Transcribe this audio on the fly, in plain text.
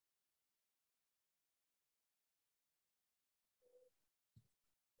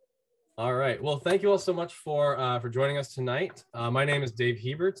All right. Well, thank you all so much for joining us tonight. My name is Dave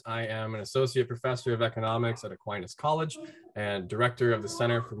Hebert. I am an associate professor of economics at Aquinas College and director of the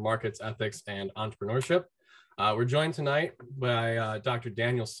Center for Markets, Ethics, and Entrepreneurship. We're joined tonight by Dr.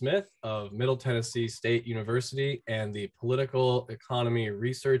 Daniel Smith of Middle Tennessee State University and the Political Economy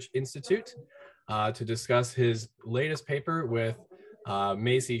Research Institute to discuss his latest paper with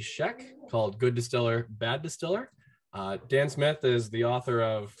Macy Scheck called Good Distiller, Bad Distiller. Dan Smith is the author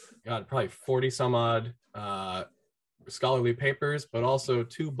of probably 40 some odd scholarly papers, but also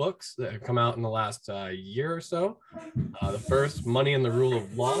two books that have come out in the last year or so. The first, Money and the Rule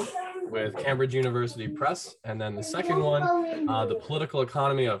of Law, with Cambridge University Press, and then the second one, The Political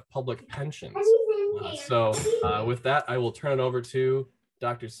Economy of Public Pensions. So with that, I will turn it over to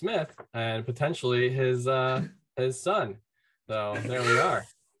Dr. Smith and potentially his son. So there we are.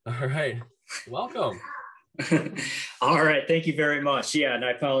 All right, welcome. All right, thank you very much. Yeah, and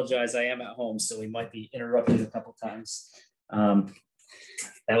I apologize. I am at home, so we might be interrupted a couple times. That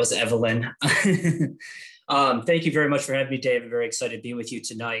was Evelyn. Thank you very much for having me, Dave. I'm very excited to be with you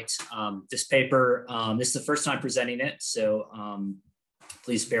tonight. This paper, this is the first time presenting it, so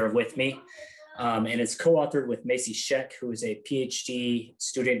please bear with me. And it's co-authored with Macy Scheck, who is a PhD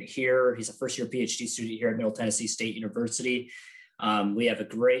student here. He's a first-year PhD student here at Middle Tennessee State University. We have a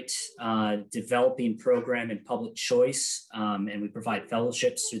great developing program in public choice, and we provide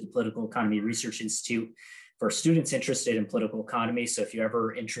fellowships through the Political Economy Research Institute for students interested in political economy. So if you're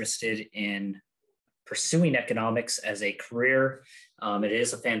ever interested in pursuing economics as a career, it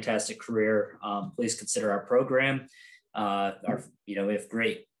is a fantastic career. Please consider our program. We have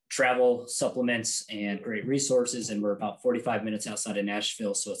great travel supplements and great resources, and we're about 45 minutes outside of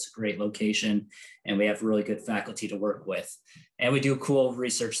Nashville, so it's a great location, and we have really good faculty to work with. And we do cool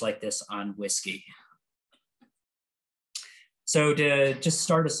research like this on whiskey. So to just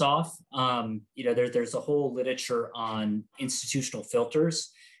start us off, there's a whole literature on institutional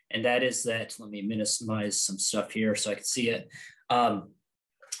filters, and that is that, let me minimize some stuff here so I can see it, that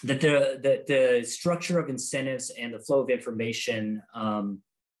the structure of incentives and the flow of information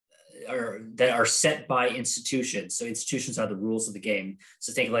that are set by institutions. So institutions are the rules of the game.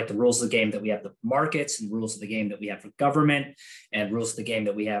 So think like the rules of the game that we have for markets, and rules of the game that we have for government, and rules of the game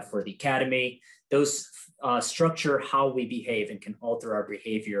that we have for the academy. Those structure how we behave and can alter our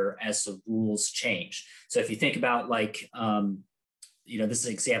behavior as the rules change. So if you think about this is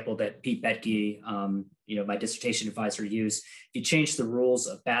an example that Pete Betke, my dissertation advisor, used. If you change the rules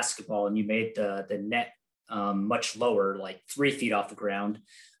of basketball and you made the net much lower, like 3 feet off the ground,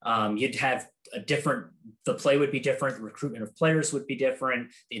 you'd have the play would be different, the recruitment of players would be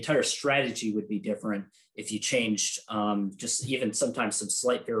different, the entire strategy would be different if you changed just even sometimes some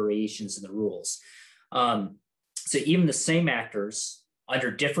slight variations in the rules. So even the same actors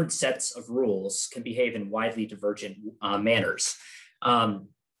under different sets of rules can behave in widely divergent manners. And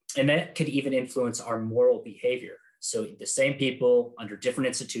that could even influence our moral behavior. So the same people under different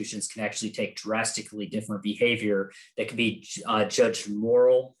institutions can actually take drastically different behavior that can be judged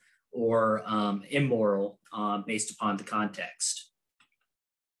moral or immoral based upon the context.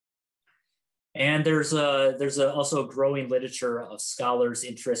 And there's also a growing literature of scholars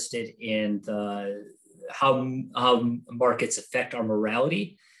interested in how markets affect our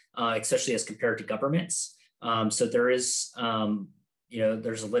morality, especially as compared to governments. So there is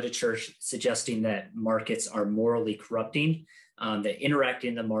there's a literature suggesting that markets are morally corrupting, that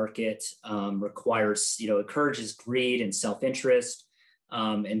interacting in the market encourages greed and self-interest,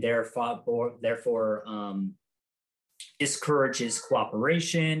 and therefore discourages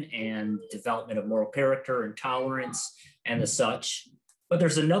cooperation and development of moral character and tolerance and the such. But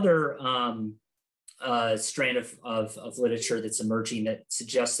there's another strand of literature that's emerging that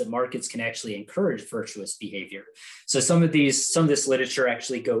suggests that markets can actually encourage virtuous behavior. So some of this literature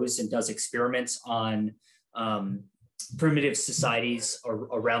actually goes and does experiments on primitive societies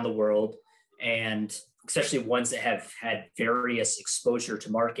around the world, and especially ones that have had various exposure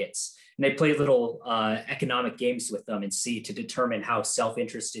to markets. And they play little economic games with them and see to determine how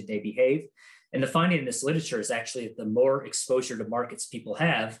self-interested they behave. And the finding in this literature is actually that the more exposure to markets people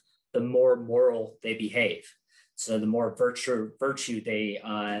have, the more moral they behave. So the more virtue they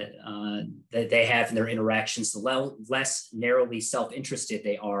have in their interactions, the less narrowly self-interested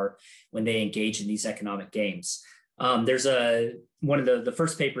they are when they engage in these economic games. There's one of the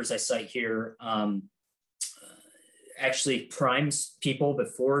first papers I cite here actually primes people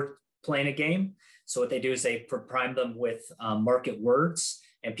before playing a game. So what they do is they prime them with market words,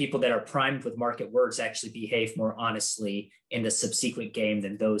 and people that are primed with market words actually behave more honestly in the subsequent game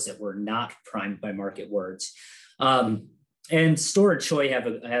than those that were not primed by market words. And And Store and Choi have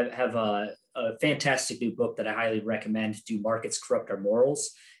a fantastic new book that I highly recommend, Do Markets Corrupt Our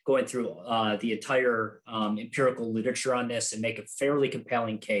Morals? Going through the entire empirical literature on this and make a fairly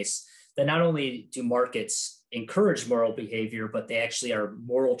compelling case that not only do markets encourage moral behavior, but they actually are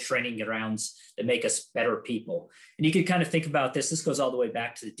moral training grounds that make us better people. And you can kind of think about this. This goes all the way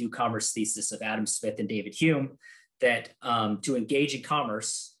back to the do commerce thesis of Adam Smith and David Hume, that to engage in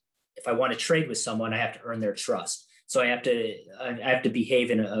commerce, if I want to trade with someone, I have to earn their trust. So I have to behave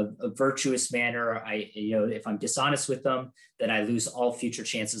in a virtuous manner. If I'm dishonest with them, then I lose all future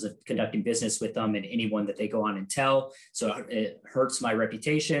chances of conducting business with them and anyone that they go on and tell. So it hurts my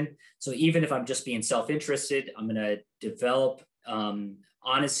reputation. So even if I'm just being self-interested, I'm going to develop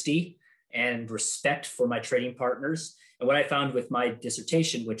honesty and respect for my trading partners. And what I found with my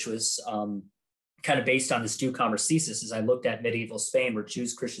dissertation, which was kind of based on this do commerce thesis, is I looked at medieval Spain, where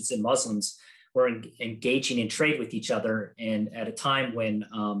Jews, Christians, and Muslims were engaging in trade with each other, and at a time when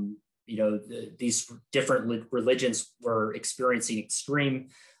these different religions were experiencing extreme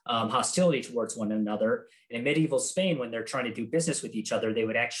hostility towards one another. And in medieval Spain, when they're trying to do business with each other, they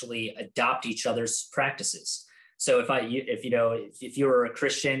would actually adopt each other's practices. So if you were a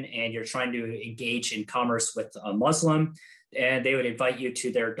Christian and you're trying to engage in commerce with a Muslim, and they would invite you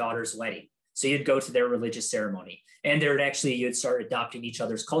to their daughter's wedding. So you'd go to their religious ceremony, and you'd start adopting each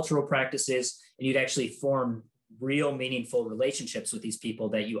other's cultural practices, and you'd actually form real meaningful relationships with these people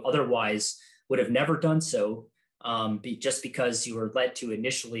that you otherwise would have never done so, just because you were led to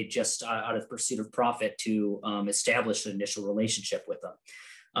initially just out of pursuit of profit to establish an initial relationship with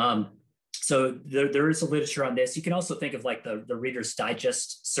them. So there is a literature on this. You can also think of like the Reader's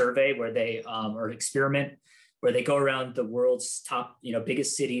Digest survey, where they or experiment, where they go around the world's top,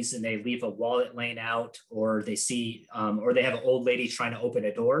 biggest cities, and they leave a wallet laying out, or they see, or they have an old lady trying to open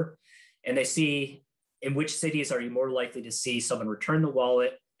a door, and they see in which cities are you more likely to see someone return the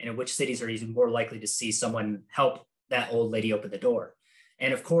wallet, and in which cities are you more likely to see someone help that old lady open the door.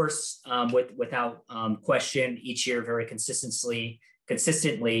 And of course, without question, each year, very consistently,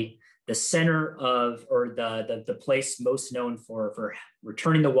 the center of, or the place most known for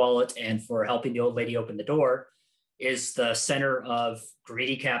returning the wallet and for helping the old lady open the door, is the center of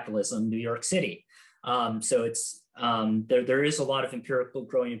greedy capitalism, New York City. So it's there is a lot of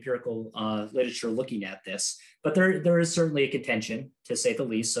growing empirical literature looking at this, but there is certainly a contention, to say the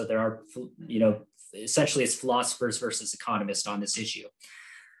least. So there are, essentially it's philosophers versus economists on this issue.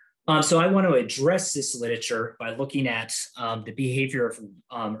 So I want to address this literature by looking at the behavior of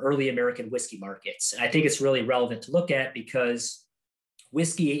early American whiskey markets. And I think it's really relevant to look at because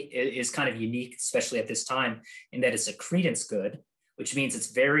whiskey is kind of unique, especially at this time, in that it's a credence good, which means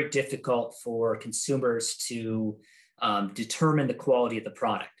it's very difficult for consumers to determine the quality of the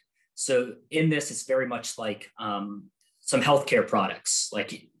product. So in this, it's very much like some healthcare products,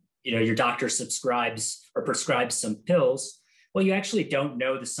 like, your doctor subscribes or prescribes some pills. Well, you actually don't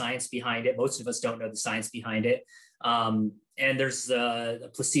know the science behind it. Most of us don't know the science behind it. And there's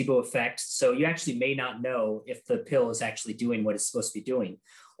a placebo effect. So you actually may not know if the pill is actually doing what it's supposed to be doing.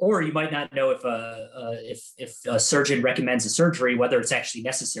 Or you might not know if a surgeon recommends a surgery, whether it's actually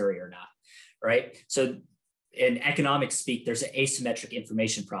necessary or not, right? So in economic speak, there's an asymmetric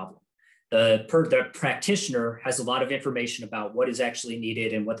information problem. The practitioner has a lot of information about what is actually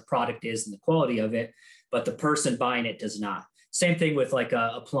needed and what the product is and the quality of it, but the person buying it does not. Same thing with like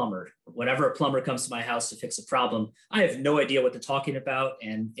a plumber. Whenever a plumber comes to my house to fix a problem, I have no idea what they're talking about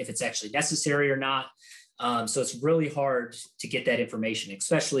and if it's actually necessary or not. So it's really hard to get that information,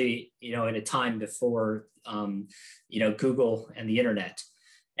 especially, in a time before, Google and the internet.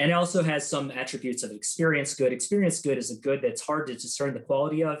 And it also has some attributes of experience good. Experience good is a good that's hard to discern the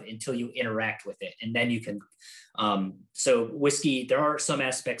quality of until you interact with it. And then you can, so whiskey, there are some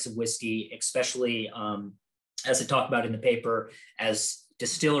aspects of whiskey, especially as I talk about in the paper, as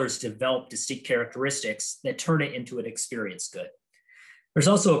distillers develop distinct characteristics that turn it into an experience good. There's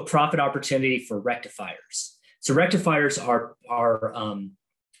also a profit opportunity for rectifiers. So rectifiers are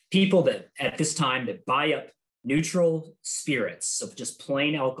people that at this time that buy up neutral spirits, so just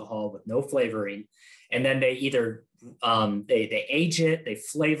plain alcohol with no flavoring, and then they either they age it, they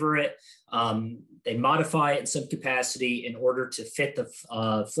flavor it, they modify it in some capacity in order to fit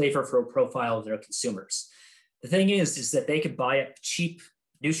the flavor profile of their consumers. The thing is that they could buy up cheap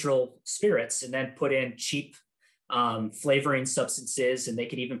neutral spirits and then put in cheap flavoring substances, and they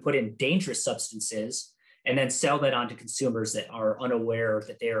could even put in dangerous substances and then sell that on to consumers that are unaware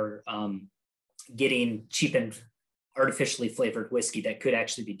that they're getting cheap and artificially flavored whiskey that could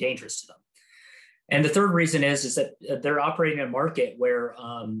actually be dangerous to them. And the third reason is that they're operating in a market where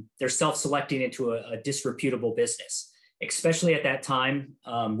they're self-selecting into a disreputable business. especially at that time.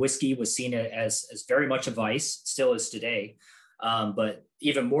 Whiskey was seen as very much a vice, still is today, but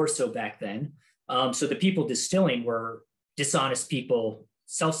even more so back then. So the people distilling were dishonest people,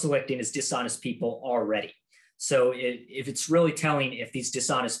 self-selecting as dishonest people already. So if it's really telling if these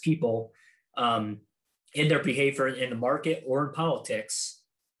dishonest people in their behavior in the market or in politics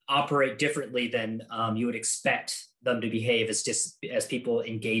operate differently than you would expect them to behave as people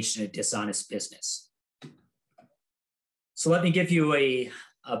engaged in a dishonest business. So let me give you a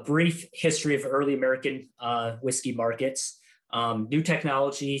brief history of early American whiskey markets. New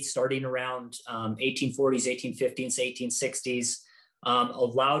technology starting around 1840s, 1850s, 1860s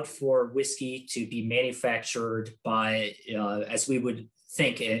allowed for whiskey to be manufactured by, as we would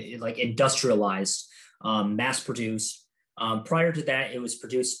think, like industrialized, mass-produced. Prior to that, it was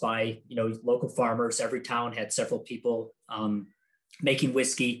produced by local farmers. Every town had several people making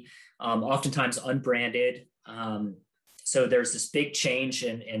whiskey, oftentimes unbranded. So there's this big change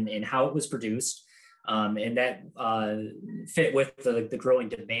in how it was produced, and that fit with the growing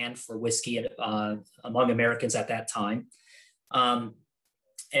demand for whiskey among Americans at that time. And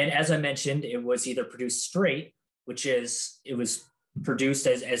as I mentioned, it was either produced straight, which is it was produced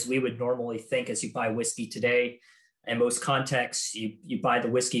as we would normally think as you buy whiskey today. In most contexts, you buy the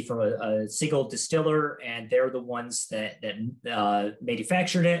whiskey from a single distiller, and they're the ones that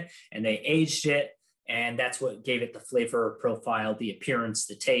manufactured it, and they aged it, and that's what gave it the flavor profile, the appearance,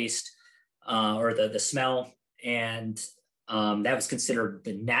 the taste, or the smell, and that was considered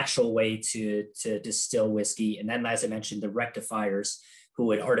the natural way to distill whiskey. And then, as I mentioned, the rectifiers who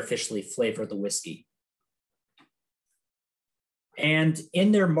would artificially flavor the whiskey. And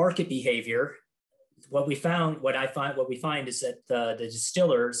in their market behavior, what we find is that the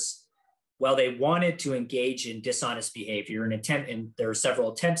distillers, while they wanted to engage in dishonest behavior and there are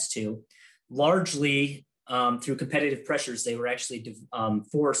several attempts to, largely through competitive pressures, they were actually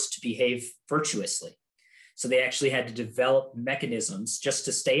forced to behave virtuously. So they actually had to develop mechanisms just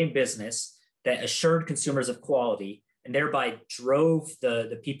to stay in business that assured consumers of quality and thereby drove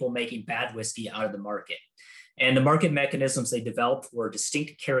the people making bad whiskey out of the market. And the market mechanisms they developed were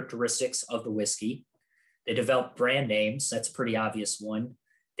distinct characteristics of the whiskey. They developed brand names. That's a pretty obvious one.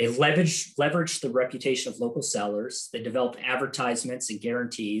 They leveraged the reputation of local sellers. They developed advertisements and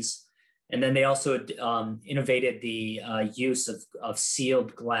guarantees. And then they also innovated the use of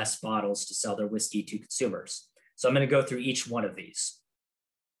sealed glass bottles to sell their whiskey to consumers. So I'm going to go through each one of these.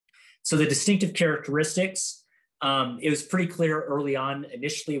 So the distinctive characteristics, it was pretty clear early on.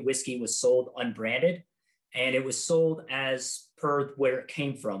 Initially, whiskey was sold unbranded, and it was sold as per where it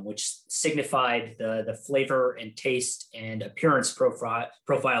came from, which signified the flavor and taste and appearance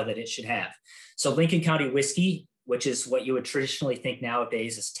profile that it should have. So Lincoln County whiskey, which is what you would traditionally think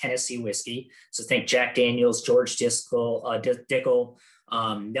nowadays is Tennessee whiskey. So think Jack Daniels, George Dickel,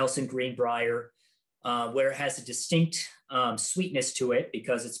 Nelson Greenbrier, where it has a distinct sweetness to it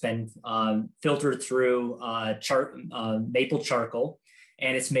because it's been filtered through maple charcoal,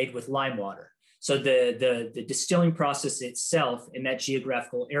 and it's made with lime water. So the distilling process itself in that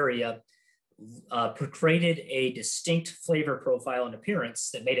geographical area created a distinct flavor profile and appearance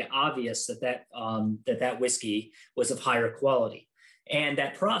that made it obvious that whiskey was of higher quality. And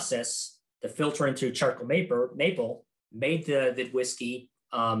that process, the filtering through charcoal maple made the whiskey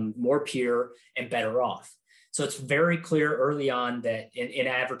more pure and better off. So it's very clear early on that in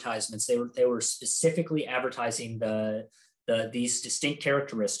advertisements, they were specifically advertising these distinct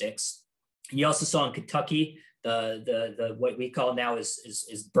characteristics. And you also saw in Kentucky, the what we call now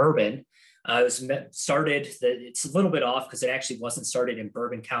is bourbon. It was started, it's a little bit off because it actually wasn't started in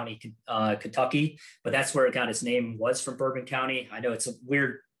Bourbon County, Kentucky, but that's where it got its name, was from Bourbon County. I know it's a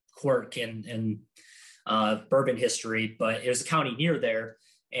weird quirk in bourbon history, but it was a county near there.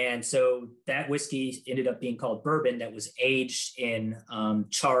 And so that whiskey ended up being called bourbon that was aged in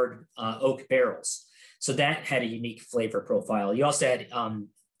charred oak barrels. So that had a unique flavor profile. You also had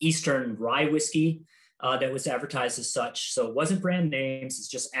Eastern rye whiskey that was advertised as such. So it wasn't brand names, it's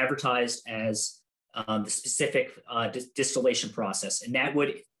just advertised as the specific distillation process. And that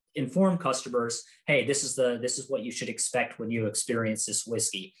would inform customers, hey, this is what you should expect when you experience this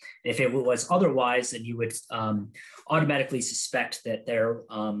whiskey. And if it was otherwise, then you would automatically suspect that there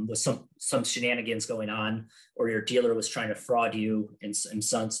was some shenanigans going on, or your dealer was trying to fraud you in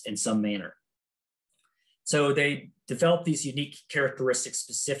some manner. So they developed these unique characteristics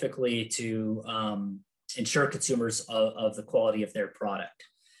specifically to ensure consumers of the quality of their product.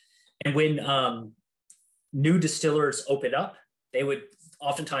 And when new distillers open up, they would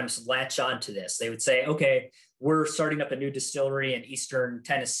oftentimes latch on to this. They would say, okay, we're starting up a new distillery in Eastern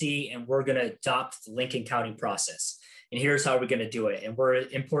Tennessee, and we're going to adopt the Lincoln County process. And here's how we're going to do it. And we're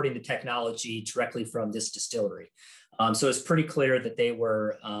importing the technology directly from this distillery. So it's pretty clear that they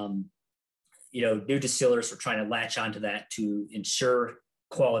were, new distillers were trying to latch onto that to ensure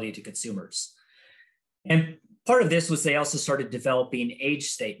quality to consumers. And part of this was they also started developing age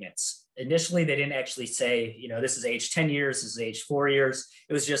statements. Initially, they didn't actually say, this is age 10 years, this is age 4 years.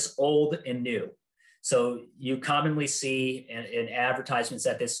 It was just old and new. So you commonly see in advertisements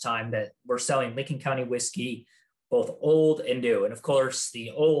at this time that we're selling Lincoln County whiskey, both old and new. And of course, the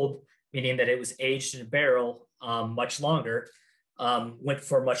old, meaning that it was aged in a barrel much longer, went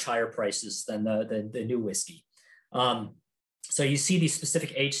for much higher prices than the new whiskey. So you see these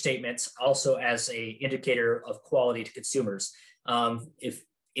specific age statements also as an indicator of quality to consumers. If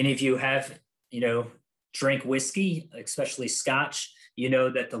any of you have, drink whiskey, especially Scotch, you know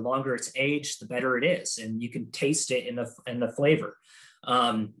that the longer it's aged, the better it is, and you can taste it in the flavor.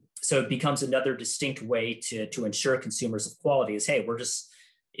 So it becomes another distinct way to ensure consumers of quality is, hey, we're just,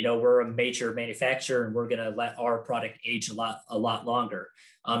 we're a major manufacturer and we're going to let our product age a lot longer.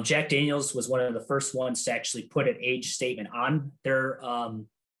 Jack Daniel's was one of the first ones to actually put an age statement on their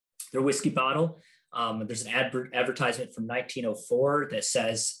whiskey bottle. There's an advertisement from 1904 that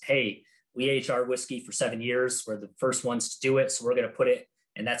says, hey, we age our whiskey for 7 years. We're the first ones to do it. So we're going to put it.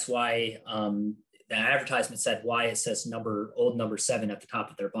 And that's why the advertisement said why it says old number 7 at the top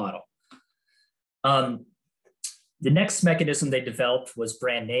of their bottle. The next mechanism they developed was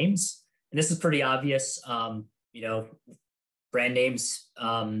brand names. And this is pretty obvious. Brand names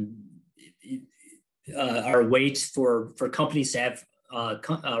are a way for companies to have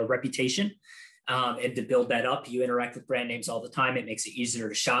a reputation. And to build that up, you interact with brand names all the time. It makes it easier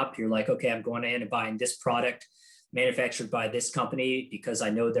to shop. You're like, okay, I'm going in and buying this product manufactured by this company because I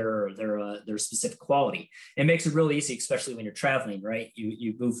know their specific quality. It makes it really easy, especially when you're traveling, right?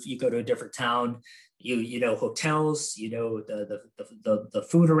 You go to a different town, you know hotels, the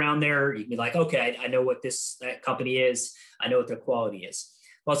food around there. You can be like, okay, I know what that company is. I know what their quality is.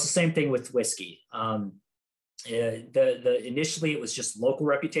 Well, it's the same thing with whiskey. Initially it was just local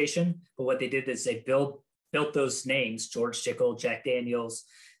reputation, but what they did is they built those names, George Dickel, Jack Daniel's,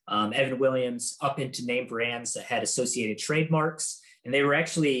 Evan Williams, up into name brands that had associated trademarks. And they were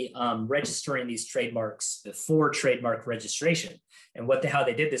actually registering these trademarks before trademark registration. And how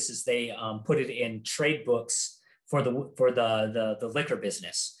they did this is they put it in trade books for the liquor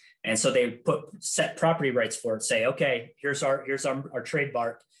business. And so they set property rights for it, say, okay, here's our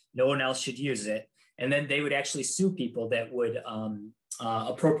trademark. No one else should use it. And then they would actually sue people that would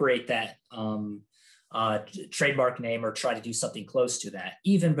appropriate that trademark name or try to do something close to that,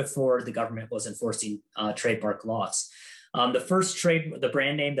 even before the government was enforcing trademark laws. The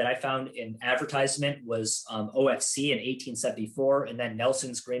brand name that I found in advertisement was OFC in 1874, and then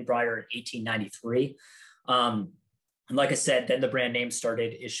Nelson's Greenbrier in 1893. And like I said, then the brand name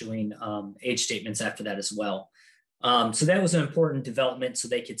started issuing age statements after that as well. So that was an important development so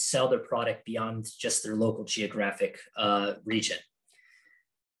they could sell their product beyond just their local geographic region.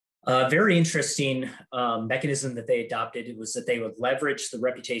 Very interesting mechanism that they adopted was that they would leverage the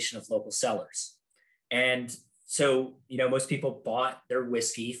reputation of local sellers. And so, most people bought their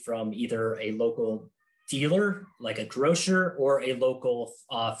whiskey from either a local dealer, like a grocer, or a local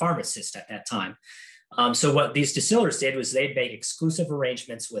pharmacist at that time. So what these distillers did was they'd make exclusive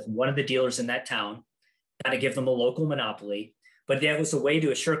arrangements with one of the dealers in that town, kind of give them a local monopoly, but that was a way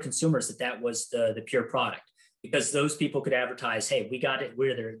to assure consumers that was the pure product, because those people could advertise, hey, we got it.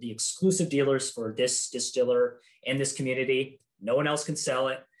 We're the exclusive dealers for this distiller in this community. No one else can sell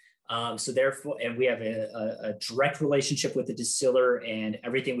it. So therefore, and we have a direct relationship with the distiller, and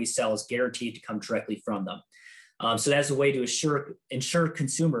everything we sell is guaranteed to come directly from them. So that's a way to ensure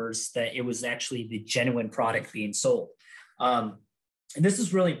consumers that it was actually the genuine product being sold. And this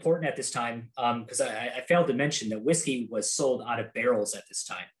is really important at this time because I failed to mention that whiskey was sold out of barrels at this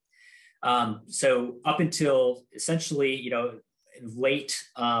time. So up until essentially, late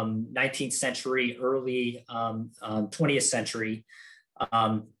 19th century, early 20th century,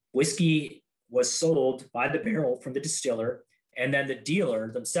 whiskey was sold by the barrel from the distiller, and then the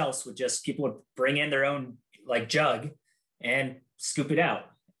dealer themselves people would bring in their own jug and scoop it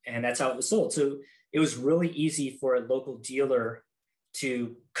out. And that's how it was sold. So it was really easy for a local dealer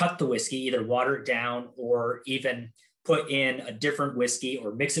to cut the whiskey, either water it down or even put in a different whiskey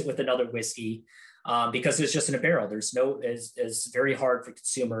or mix it with another whiskey because it's just in a barrel. It's very hard for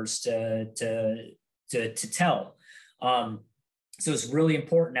consumers to tell. So it's really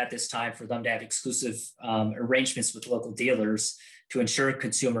important at this time for them to have exclusive arrangements with local dealers to ensure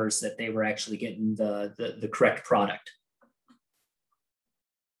consumers that they were actually getting the correct product.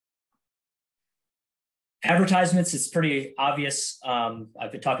 Advertisements, it's pretty obvious.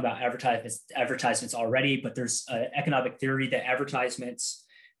 I've been talking about advertisements already, but there's economic theory that advertisements,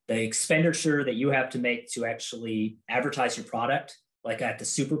 the expenditure that you have to make to actually advertise your product, like at the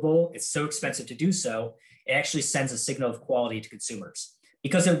Super Bowl, it's so expensive to do so, it actually sends a signal of quality to consumers,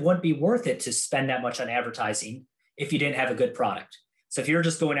 because it wouldn't be worth it to spend that much on advertising if you didn't have a good product. So if you're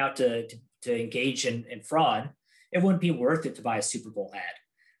just going out to engage in fraud, it wouldn't be worth it to buy a Super Bowl ad.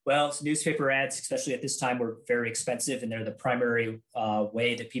 Well, newspaper ads, especially at this time, were very expensive, and they're the primary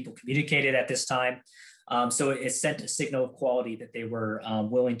way that people communicated at this time. So it sent a signal of quality that they were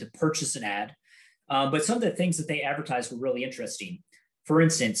willing to purchase an ad. But some of the things that they advertised were really interesting. For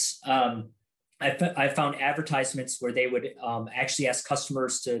instance, I found advertisements where they would actually ask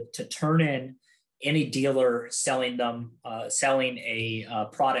customers to turn in any dealer selling a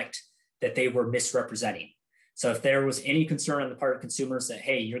product that they were misrepresenting. So if there was any concern on the part of consumers that,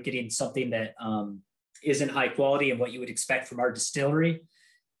 hey, you're getting something that isn't high quality and what you would expect from our distillery,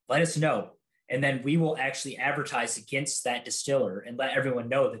 let us know. And then we will actually advertise against that distiller and let everyone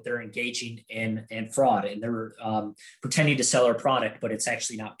know that they're engaging in fraud and they're pretending to sell our product, but it's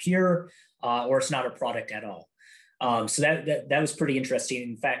actually not pure or it's not a product at all. So that was pretty interesting.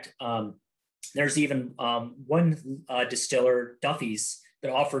 In fact, there's even one distiller, Duffy's,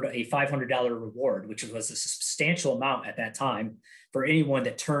 that offered a $500 reward, which was a substantial amount at that time for anyone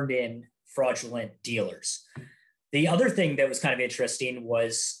that turned in fraudulent dealers. The other thing that was kind of interesting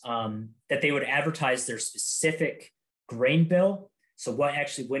was that they would advertise their specific grain bill. So what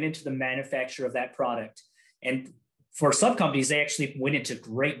actually went into the manufacture of that product. And for some companies, they actually went into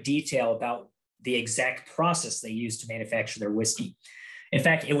great detail about the exact process they used to manufacture their whiskey. In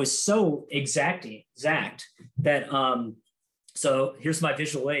fact, it was so exact that, so here's my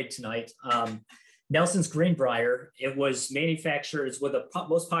visual aid tonight. Nelson's Greenbrier, it was manufactured as one of the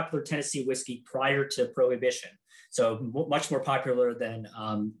most popular Tennessee whiskey prior to Prohibition. So much more popular than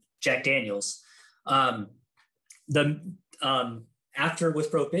Jack Daniels. After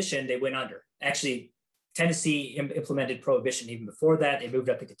with Prohibition, they went under. Actually, Tennessee implemented Prohibition even before that. They moved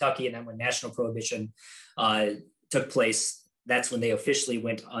up to Kentucky, and then when national Prohibition took place, that's when they officially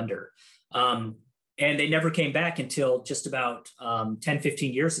went under. And they never came back until just about 10,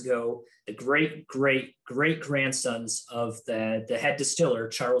 15 years ago. The great-grandsons of the head distiller,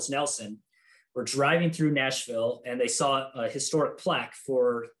 Charles Nelson, were driving through Nashville, and they saw a historic plaque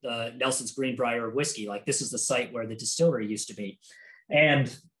for the Nelson's Greenbrier whiskey. Like, this is the site where the distillery used to be.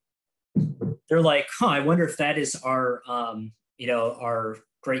 And they're like, I wonder if that is our, our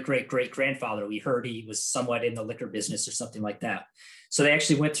great-great-great-grandfather. We heard he was somewhat in the liquor business or something like that. So they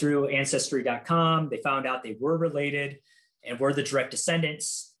actually went through Ancestry.com. They found out they were related and were the direct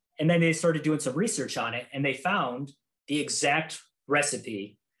descendants. And then they started doing some research on it, and they found the exact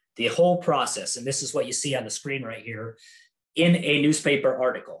recipe, the whole process. And this is what you see on the screen right here in a newspaper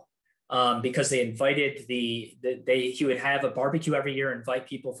article, because they invited he would have a barbecue every year, invite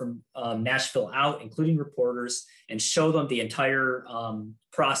people from Nashville out, including reporters, and show them the entire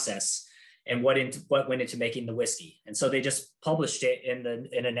process and what went into making the whiskey. And so they just published it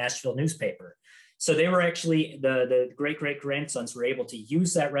in a Nashville newspaper. So they were actually, the great-great-grandsons were able to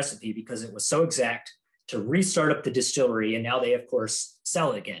use that recipe because it was so exact to restart up the distillery. And now they, of course,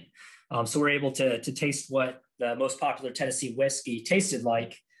 sell it again. So we're able to taste what the most popular Tennessee whiskey tasted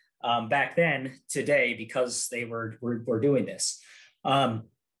like back then today, because they were doing this. And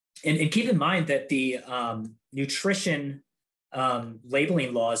keep in mind that the nutrition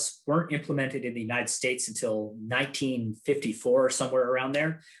labeling laws weren't implemented in the United States until 1954 or somewhere around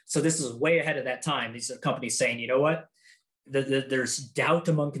there. So this is way ahead of that time. These are companies saying, you know what, there's doubt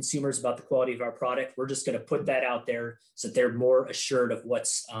among consumers about the quality of our product. We're just going to put that out there so that they're more assured of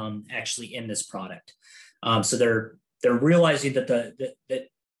what's actually in this product. So they're realizing that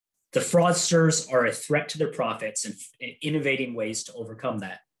the fraudsters are a threat to their profits and innovating ways to overcome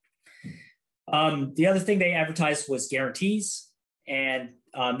that. The other thing they advertised was guarantees. And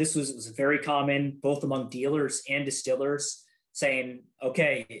this was very common both among dealers and distillers, saying,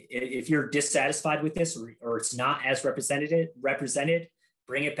 okay, if you're dissatisfied with this or it's not as represented,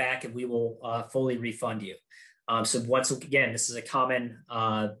 bring it back and we will fully refund you. So once again, this is a common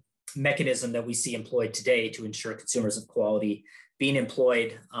mechanism that we see employed today to ensure consumers of quality being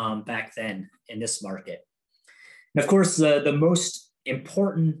employed back then in this market. And of course, the most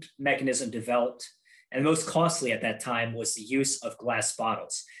important mechanism developed and most costly at that time was the use of glass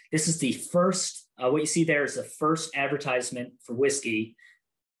bottles. This is the first, what you see there is the first advertisement for whiskey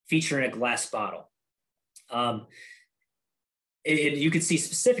featuring a glass bottle. you can see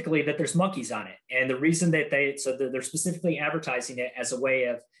specifically that there's monkeys on it. And the reason that they're specifically advertising it as a way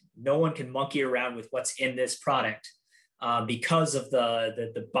of no one can monkey around with what's in this product because of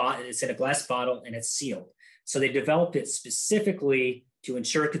the bottle. It's in a glass bottle and it's sealed. So they developed it specifically to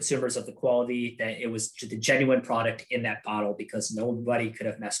ensure consumers of the quality, that it was the genuine product in that bottle, because nobody could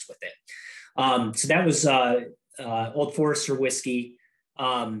have messed with it. So that was Old Forester whiskey.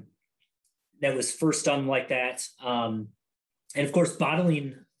 That was first done like that. And of course,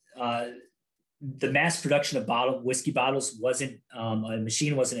 bottling, the mass production of whiskey bottles a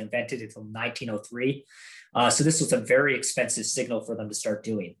machine wasn't invented until 1903. So this was a very expensive signal for them to start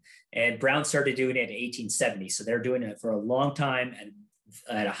doing. And Brown started doing it in 1870. So they're doing it for a long time and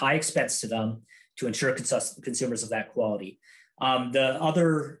at a high expense to them to ensure consumers of that quality. The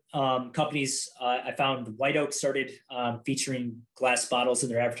other companies I found, White Oak started featuring glass bottles in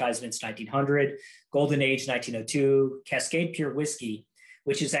their advertisements 1900, Golden Age 1902, Cascade Pure Whiskey,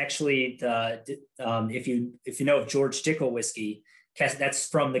 which is actually if you know of George Dickel whiskey, that's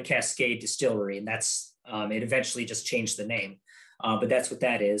from the Cascade Distillery, and that's it eventually just changed the name, but that's what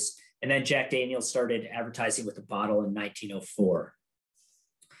that is. And then Jack Daniel's started advertising with a bottle in 1904.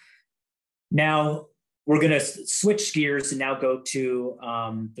 Now, we're going to switch gears and now go to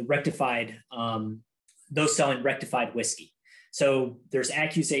the rectified, those selling rectified whiskey. So there's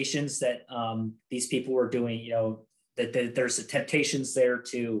accusations that these people were doing, that there's temptations there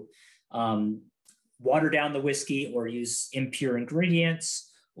to water down the whiskey or use impure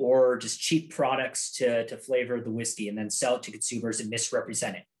ingredients or just cheap products to flavor the whiskey and then sell it to consumers and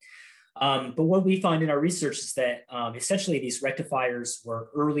misrepresent it. But what we find in our research is that essentially these rectifiers were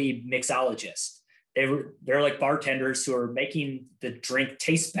early mixologists. They're like bartenders who are making the drink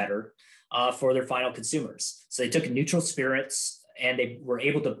taste better for their final consumers. So they took neutral spirits and they were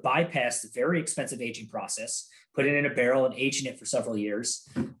able to bypass the very expensive aging process, put it in a barrel and aging it for several years.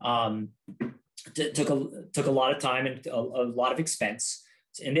 Took a lot of time and a lot of expense,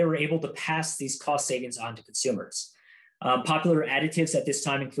 and they were able to pass these cost savings on to consumers. Popular additives at this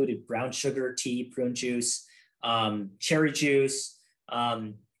time included brown sugar, tea, prune juice, cherry juice,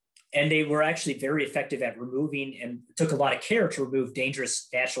 and they were actually very effective at removing, and took a lot of care to remove dangerous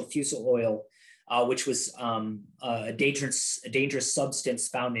natural fusel oil, which was a dangerous substance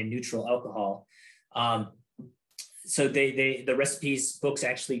found in neutral alcohol. So the recipes books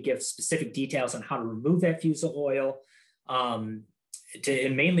actually give specific details on how to remove that fusel oil, and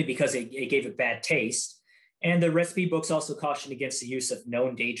mainly because it gave a bad taste. And the recipe books also cautioned against the use of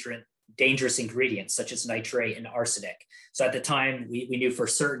known dangerous ingredients such as nitrate and arsenic. So at the time, we knew for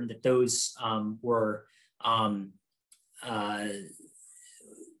certain that those were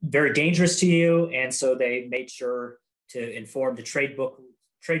very dangerous to you, and so they made sure to inform the trade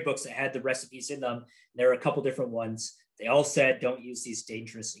books that had the recipes in them. There are a couple different ones. They all said, don't use these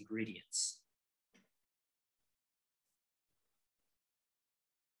dangerous ingredients.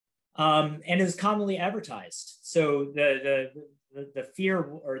 And it was commonly advertised. So the fear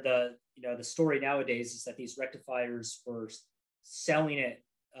or the story nowadays is that these rectifiers were selling it.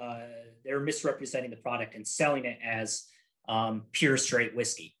 They're misrepresenting the product and selling it as pure straight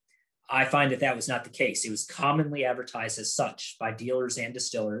whiskey. I find that was not the case. It was commonly advertised as such by dealers and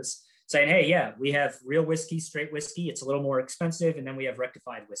distillers, saying, hey, yeah, we have real whiskey, straight whiskey. It's a little more expensive. And then we have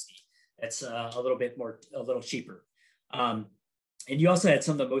rectified whiskey. That's a little cheaper. And you also had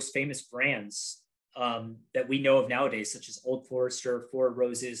some of the most famous brands that we know of nowadays, such as Old Forester, Four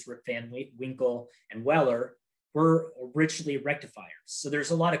Roses, Rip Van Winkle, and Weller, were originally rectifiers. So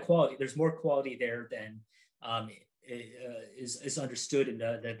there's a lot of quality. There's more quality there than is understood in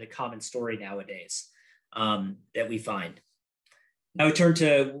the common story nowadays that we find. Now we turn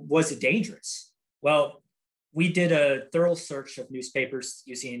to, was it dangerous? Well, we did a thorough search of newspapers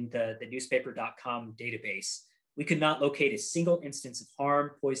using the newspaper.com database. We could not locate a single instance of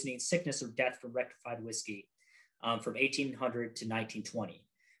harm, poisoning, sickness, or death from rectified whiskey from 1800 to 1920.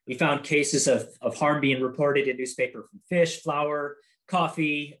 We found cases of harm being reported in newspaper from fish, flour,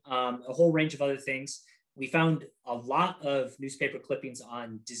 coffee, a whole range of other things. We found a lot of newspaper clippings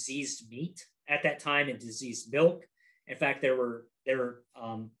on diseased meat at that time and diseased milk. In fact, there were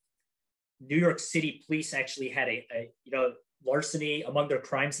New York City police actually had a larceny among their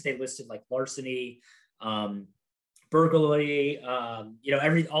crimes that they listed, like larceny, burglary,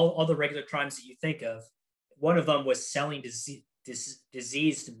 all the regular crimes that you think of. One of them was selling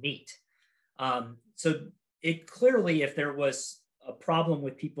diseased meat. So it clearly, if there was a problem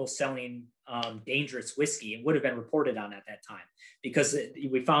with people selling dangerous whiskey, it would have been reported on at that time, because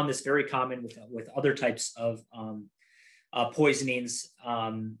we found this very common with other types of poisonings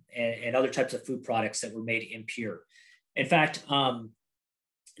and other types of food products that were made impure. In fact,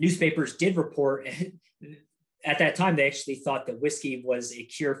 newspapers did report at that time, they actually thought that whiskey was a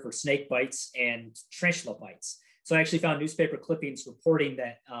cure for snake bites and tarantula bites. So I actually found newspaper clippings reporting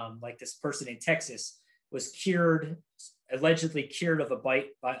that like this person in Texas was allegedly cured of a bite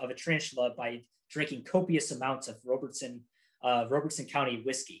of a tarantula by drinking copious amounts of Robertson County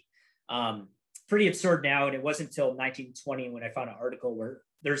whiskey. Pretty absurd now, and it wasn't until 1920 when I found an article where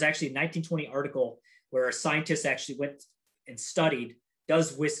there's actually a 1920 article where a scientist actually went and studied,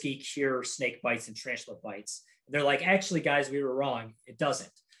 does whiskey cure snake bites and tarantula bites? And they're like, actually, guys, we were wrong. It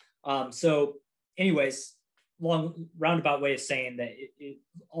doesn't. So anyways, long roundabout way of saying that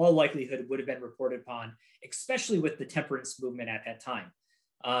all likelihood would have been reported upon, especially with the temperance movement at that time.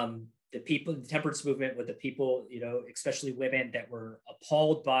 The people in the temperance movement with the people, especially women that were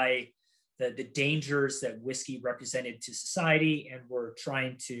appalled by the dangers that whiskey represented to society and were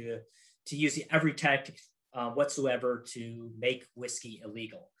trying to use every tactic whatsoever to make whiskey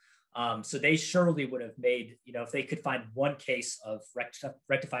illegal. So they surely would have made, if they could find one case of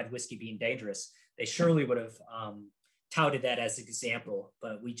rectified whiskey being dangerous, they surely would have touted that as an example,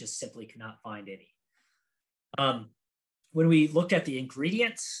 but we just simply could not find any. When we looked at the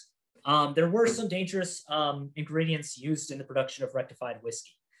ingredients, there were some dangerous ingredients used in the production of rectified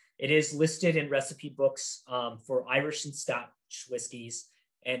whiskey. It is listed in recipe books for Irish and Scotch whiskeys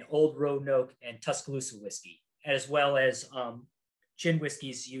and Old Roanoke and Tuscaloosa whiskey, as well as gin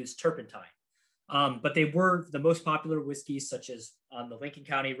whiskeys use turpentine. But they were the most popular whiskeys, such as the Lincoln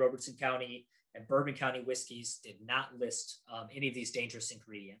County, Robertson County, and Bourbon County whiskeys did not list any of these dangerous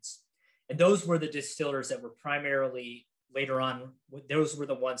ingredients. And those were the distillers that were primarily later on, those were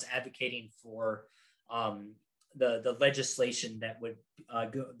the ones advocating for the legislation that would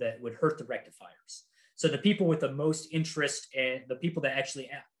hurt the rectifiers. So the people with the most interest and the people that actually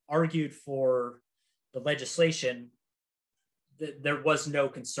argued for the legislation, there was no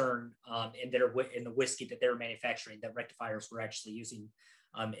concern in the whiskey that they were manufacturing that rectifiers were actually using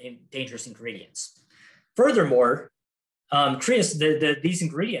in dangerous ingredients. Furthermore, these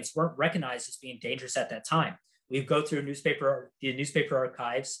ingredients weren't recognized as being dangerous at that time. We go through the newspaper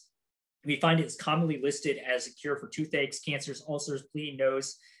archives. We find it's commonly listed as a cure for toothaches, cancers, ulcers, bleeding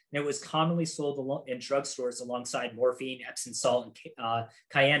nose, and it was commonly sold in drugstores alongside morphine, Epsom salt, and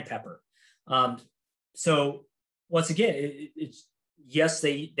cayenne pepper. So once again, yes,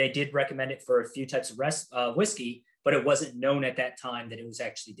 they did recommend it for a few types of whiskey, but it wasn't known at that time that it was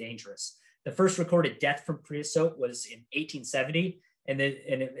actually dangerous. The first recorded death from creosote was in 1870, and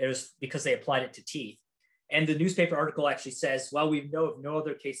it was because they applied it to teeth. And the newspaper article actually says, well, we know of no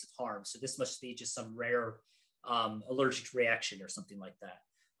other case of harm, so this must be just some rare allergic reaction or something like that.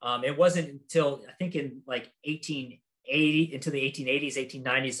 It wasn't until, I think in like 1880, into the 1880s,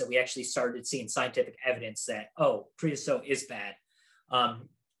 1890s, that we actually started seeing scientific evidence that, oh, creosote is bad.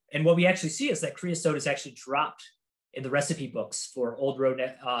 And what we actually see is that creosote is actually dropped in the recipe books for Old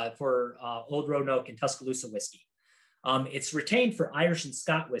Roanoke and Tuscaloosa whiskey. It's retained for Irish and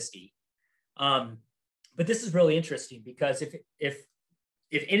Scotch whiskey. But this is really interesting because if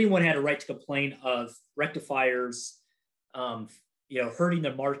anyone had a right to complain of rectifiers, hurting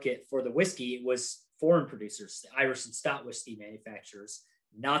the market for the whiskey, it was foreign producers, the Irish and Scotch whiskey manufacturers,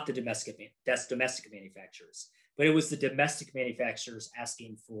 not the domestic manufacturers. But it was the domestic manufacturers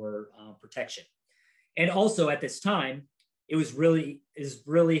asking for protection. And also at this time, it was really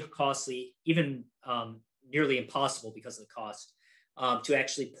costly, even nearly impossible because of the cost, to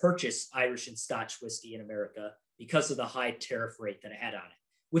actually purchase Irish and Scotch whiskey in America because of the high tariff rate that it had on it,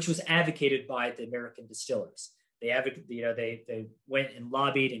 which was advocated by the American distillers. They went and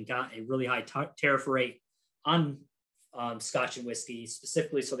lobbied and got a really high tariff rate on Scotch and whiskey,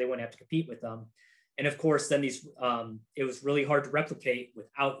 specifically so they wouldn't have to compete with them. And of course, then it was really hard to replicate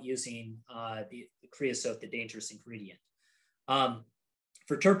without using the creosote, the dangerous ingredient.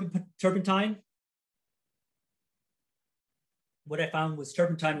 For turpentine, what I found was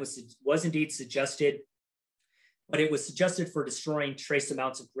turpentine was indeed suggested, but it was suggested for destroying trace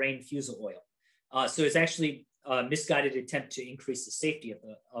amounts of grain fusel oil. So it's actually a misguided attempt to increase the safety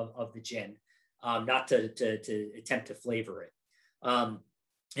of the gin, not to attempt to flavor it.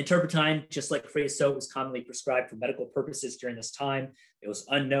 And turpentine, just like creosote, was commonly prescribed for medical purposes during this time. It was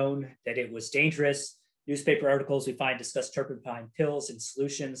unknown that it was dangerous. Newspaper articles we find discuss turpentine pills and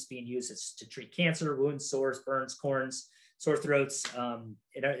solutions being used to treat cancer, wounds, sores, burns, corns, sore throats,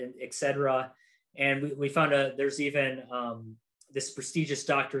 etc. And we found there's even this prestigious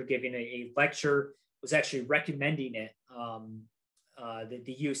doctor giving a lecture was actually recommending it,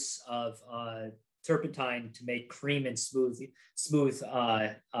 the use of turpentine to make cream and smooth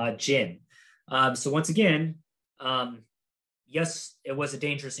gin. So once again, Yes, it was a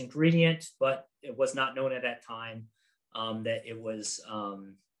dangerous ingredient, but it was not known at that time that it was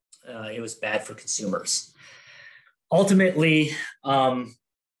bad for consumers. Ultimately,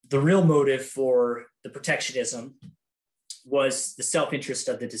 the real motive for the protectionism was the self-interest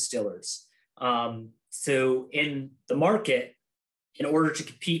of the distillers. So in the market, in order to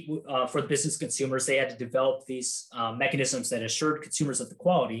compete for the business consumers, they had to develop these mechanisms that assured consumers of the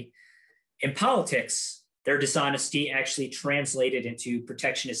quality. In politics, their dishonesty actually translated into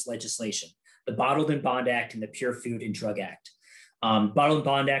protectionist legislation, the Bottled and Bond Act and the Pure Food and Drug Act. Bottled and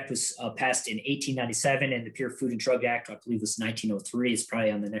Bond Act was passed in 1897, and the Pure Food and Drug Act, I believe, was 1903. It's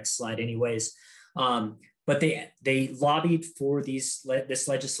probably on the next slide, anyways. But they lobbied for this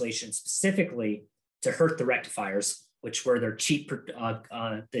legislation specifically to hurt the rectifiers, which were their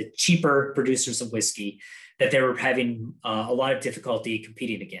the cheaper producers of whiskey that they were having a lot of difficulty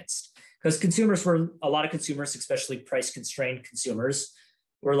competing against. Because a lot of consumers, especially price-constrained consumers,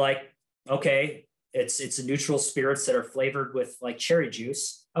 were like, okay, it's a neutral spirits that are flavored with like cherry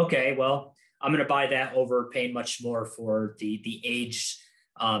juice. Okay, well, I'm going to buy that over paying much more for the aged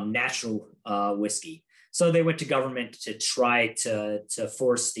natural whiskey. So they went to government to try to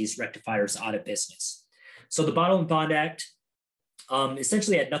force these rectifiers out of business. So the Bottled and Bond Act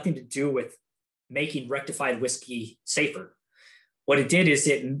essentially had nothing to do with making rectified whiskey safer. What it did is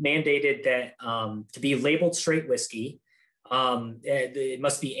it mandated that to be labeled straight whiskey, it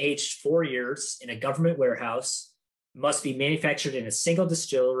must be aged 4 years in a government warehouse, must be manufactured in a single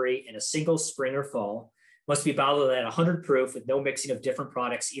distillery in a single spring or fall, must be bottled at 100 proof with no mixing of different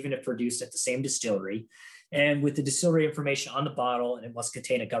products, even if produced at the same distillery, and with the distillery information on the bottle, and it must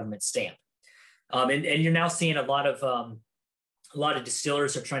contain a government stamp. And you're now seeing a lot of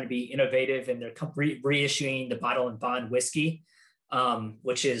distillers are trying to be innovative, and they're reissuing the Bottle and Bond whiskey,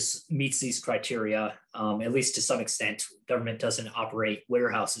 which meets these criteria, at least to some extent. Government doesn't operate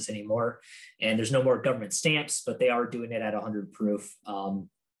warehouses anymore, and there's no more government stamps, but they are doing it at 100 proof.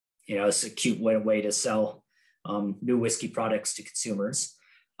 It's a cute way to sell new whiskey products to consumers.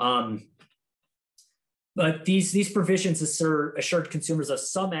 But these provisions assured consumers of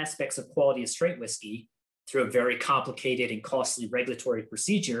some aspects of quality of straight whiskey through a very complicated and costly regulatory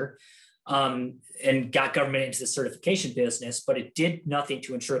procedure, and got government into the certification business, but it did nothing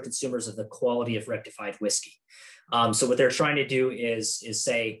to ensure consumers of the quality of rectified whiskey. So what they're trying to do is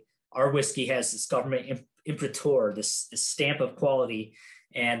say, our whiskey has this government imprimatur, this stamp of quality,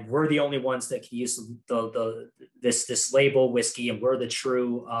 and we're the only ones that can use this label whiskey, and we're the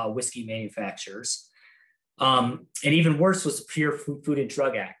true whiskey manufacturers. And even worse was the Pure Food and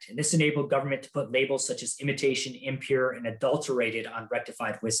Drug Act. And this enabled government to put labels such as imitation, impure, and adulterated on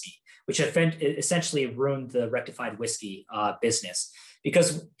rectified whiskey, which essentially ruined the rectified whiskey business,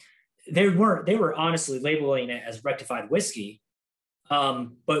 because they were honestly labeling it as rectified whiskey.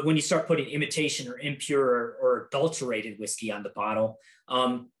 But when you start putting imitation or impure or adulterated whiskey on the bottle,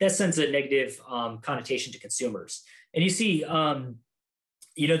 that sends a negative connotation to consumers. And you see,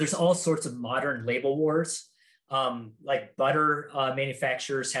 there's all sorts of modern label wars. Like butter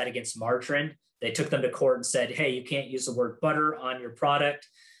manufacturers had against margarine. They took them to court and said, hey, you can't use the word butter on your product.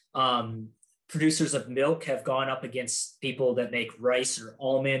 Producers of milk have gone up against people that make rice or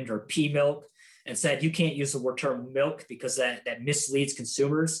almond or pea milk and said, you can't use the term milk because that misleads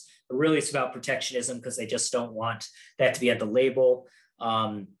consumers. But really, it's about protectionism because they just don't want that to be at the label.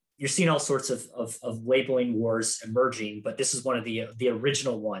 You're seeing all sorts of labeling wars emerging, but this is one of the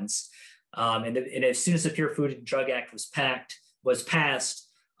original ones. And as soon as the Pure Food and Drug Act was passed,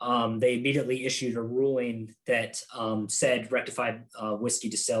 they immediately issued a ruling that said rectified whiskey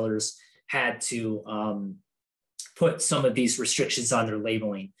distillers had to put some of these restrictions on their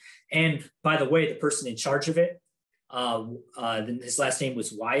labeling. And by the way, the person in charge of it, his last name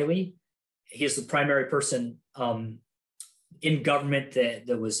was Wiley. He is the primary person in government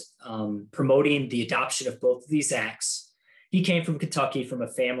that was promoting the adoption of both of these acts. He came from Kentucky, from a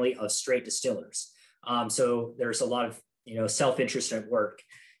family of straight distillers. So there's a lot of self-interest at work.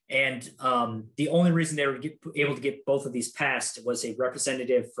 And the only reason they were able to get both of these passed was a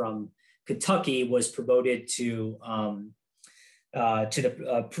representative from Kentucky was promoted to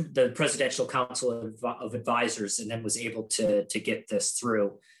the Presidential Council of Advisors, and then was able to get this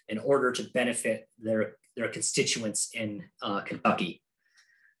through in order to benefit their constituents in Kentucky.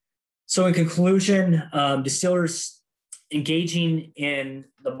 So in conclusion, distillers engaging in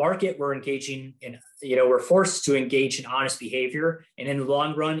the market, we're forced to engage in honest behavior. And in the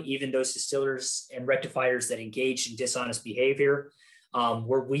long run, even those distillers and rectifiers that engage in dishonest behavior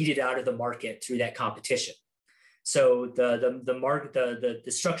were weeded out of the market through that competition. So the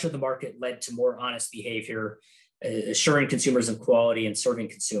structure of the market led to more honest behavior, assuring consumers of quality and serving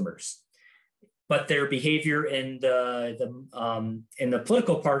consumers. But their behavior in the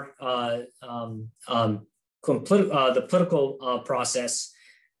political part, the political process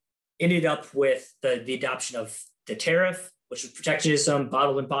ended up with the adoption of the tariff, which was Protectionism,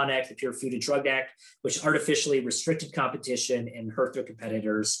 Bottled and Bond Act, the Pure Food and Drug Act, which artificially restricted competition and hurt their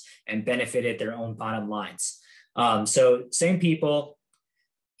competitors and benefited their own bottom lines. So same people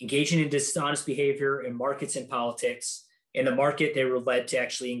engaging in dishonest behavior in markets and politics. In the market, they were led to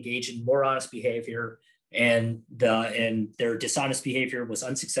actually engage in more honest behavior, and their dishonest behavior was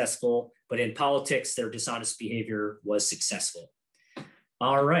unsuccessful. But in politics, their dishonest behavior was successful.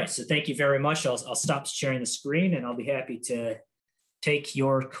 All right, so thank you very much. I'll stop sharing the screen, and I'll be happy to take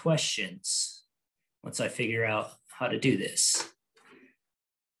your questions once I figure out how to do this.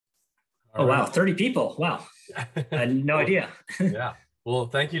 Oh, wow, 30 people. Wow, I had no idea. Yeah. Well,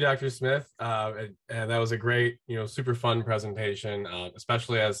 thank you, Dr. Smith. And that was a great, super fun presentation,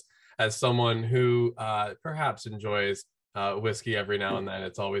 especially as someone who perhaps enjoys whiskey every now and then.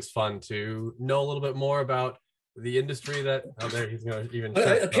 It's always fun to know a little bit more about the industry that, there he's going to even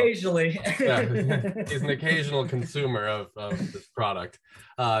check. Occasionally. Yeah, he's an occasional consumer of this product.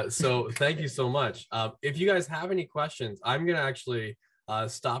 So thank you so much. If you guys have any questions, I'm going to actually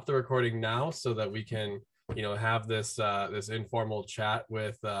stop the recording now so that we can have this this informal chat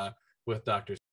with Dr.